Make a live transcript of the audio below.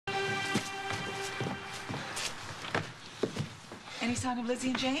Any sign of Lizzie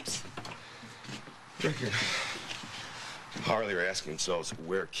and James? Rickard. Harley are asking themselves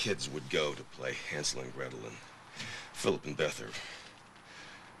where kids would go to play Hansel and Gretel, and Phillip and Beth are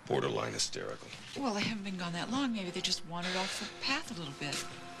borderline hysterical. Well, they haven't been gone that long. Maybe they just wandered off the path a little bit.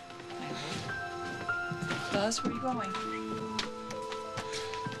 I hope. Buzz, where are you going?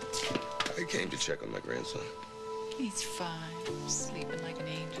 I came to check on my grandson. He's fine. Sleeping like an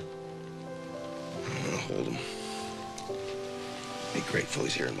angel. I'm gonna hold him. Be grateful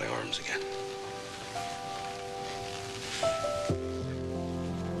he's here in my arms again.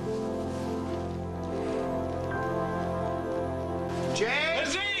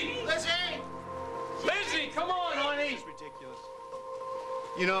 James! Lizzie! Lizzie! Lizzie, come on, honey! It's ridiculous.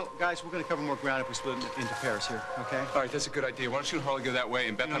 You know, guys, we're going to cover more ground if we split into pairs here, okay? All right, that's a good idea. Why don't you and Harley go that way,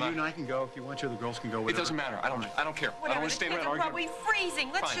 and Beth You and and I can go if you want to. The girls can go. Whatever. It doesn't matter. I don't care. Whatever, I don't want to stay around the kids are arguing. probably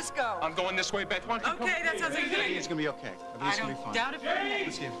freezing. Let's Fine. just go. I'm going this way, Beth. Why don't you come? Okay, that sounds like a good idea. It's going to be okay. I It's going to be don't fine. doubt it for a minute.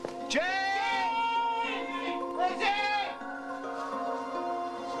 Let's see him. James!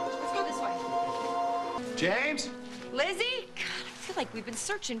 Let's go this way. James? Lizzie? God, I feel like we've been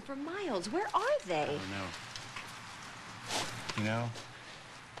searching for miles. Where are they? I don't know. You know,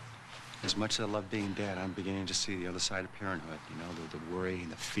 as much as I love being dead, I'm beginning to see the other side of parenthood. You know, the worry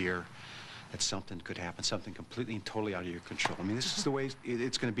and the fear that something could happen, something completely and totally out of your control. I mean, this is the way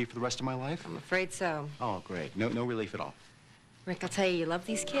it's going to be for the rest of my life? I'm afraid so. Oh, great. No relief at all. Rick, I'll tell you, you love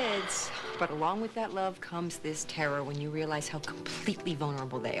these kids, but along with that love comes this terror when you realize how completely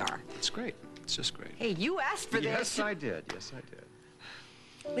vulnerable they are. It's great. It's just great. Hey, you asked for this. Yes, I did. Yes, I did.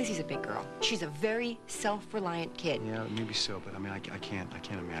 Lizzie's a big girl. She's a very self-reliant kid. Yeah, maybe so, but I mean, I can't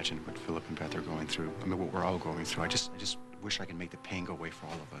imagine what Phillip and Beth are going through. I mean, what we're all going through. I just wish I could make the pain go away for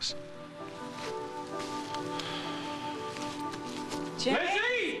all of us. Jay?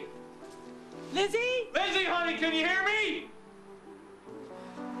 Lizzie! Lizzie? Lizzie, honey, can you hear me?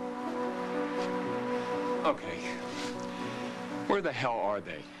 Okay. Where the hell are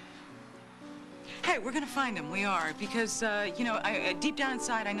they? Hey, we're gonna find them. We are. Because, you know, deep down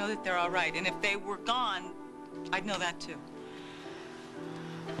inside, I know that they're all right. And if they were gone, I'd know that, too.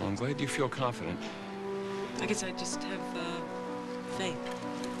 Well, I'm glad you feel confident. I guess I just have, faith.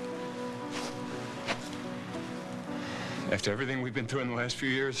 After everything we've been through in the last few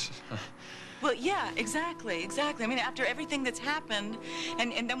years? Well, yeah, exactly. I mean, after everything that's happened,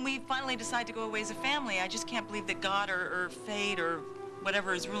 and then we finally decide to go away as a family, I just can't believe that God or fate or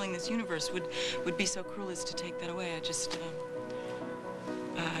whatever is ruling this universe would be so cruel as to take that away. I just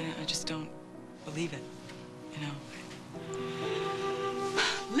don't believe it, you know.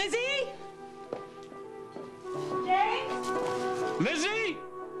 Lizzie? James? Lizzie!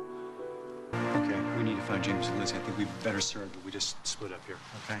 Okay, we need to find James and Lizzie. I think we'd better serve if we just split up here,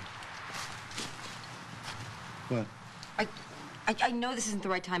 okay? What? I know this isn't the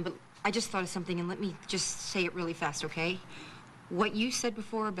right time, but I just thought of something, and let me just say it really fast, okay? What you said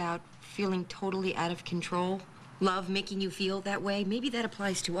before about feeling totally out of control, love making you feel that way, maybe that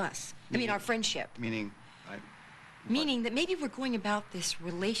applies to us. I mean, our friendship. Meaning, Meaning that maybe we're going about this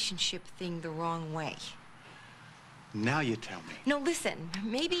relationship thing the wrong way. Now you tell me. No, listen,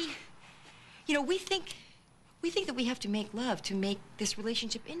 maybe, you know, we think that we have to make love to make this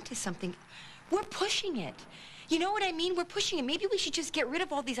relationship into something. We're pushing it. You know what I mean? We're pushing it. Maybe we should just get rid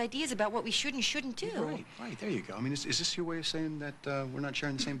of all these ideas about what we should and shouldn't do. Right, there you go. I mean, is this your way of saying that we're not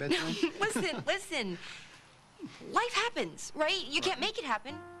sharing the same bed tonight? Listen. Life happens, right? You can't make it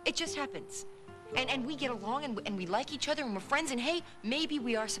happen. It just happens. And we get along and we like each other and we're friends and hey, maybe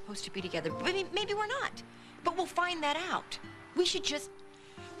we are supposed to be together. Maybe we're not. But we'll find that out. We should just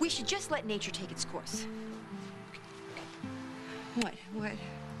let nature take its course. What?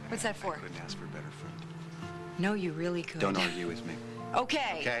 What's that for? I couldn't ask for a better friend. No, you really could. Don't argue with me.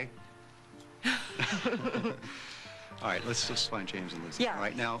 Okay. Okay? All right, let's find James and Lizzie. Yeah. All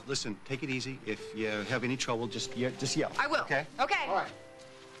right, now, listen, take it easy. If you have any trouble, just yell. I will. Okay? Okay. All right.